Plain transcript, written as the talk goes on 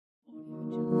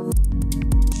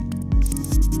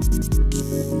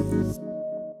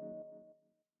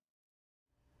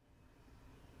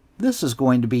This is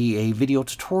going to be a video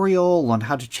tutorial on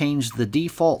how to change the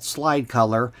default slide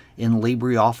color in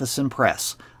LibreOffice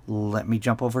Impress. Let me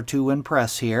jump over to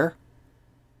Impress here.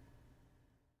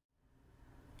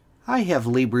 I have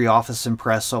LibreOffice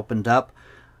Impress opened up.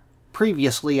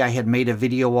 Previously I had made a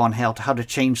video on how to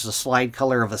change the slide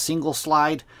color of a single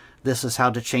slide. This is how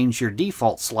to change your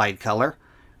default slide color.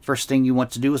 First thing you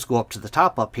want to do is go up to the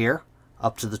top up here,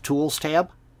 up to the Tools tab,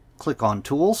 click on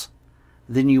Tools.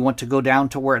 Then you want to go down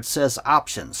to where it says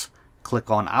Options. Click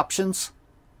on Options.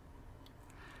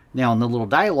 Now in the little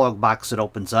dialog box that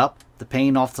opens up, the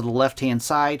pane off to the left-hand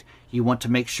side, you want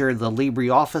to make sure the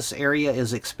LibreOffice area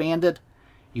is expanded.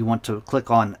 You want to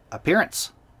click on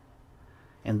Appearance.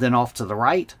 And then off to the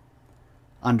right,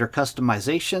 under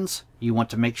Customizations, you want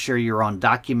to make sure you're on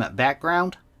Document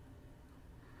Background.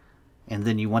 And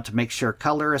then you want to make sure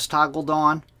Color is toggled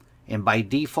on. And by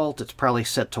default, it's probably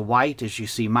set to white, as you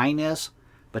see mine is.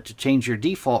 But to change your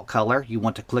default color, you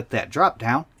want to click that drop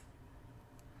down.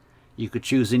 You could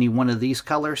choose any one of these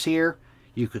colors here.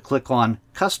 You could click on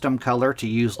Custom Color to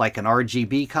use like an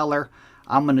RGB color.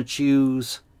 I'm going to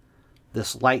choose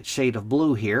this light shade of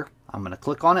blue here. I'm going to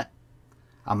click on it.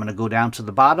 I'm going to go down to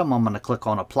the bottom. I'm going to click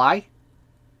on Apply.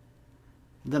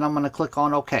 Then I'm going to click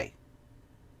on OK.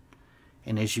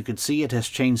 And as you can see, it has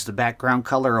changed the background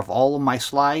color of all of my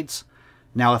slides.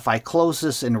 Now if I close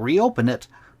this and reopen it,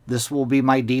 this will be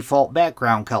my default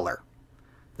background color.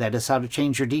 That is how to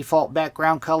change your default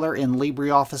background color in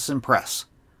LibreOffice Impress.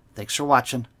 Thanks for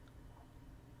watching.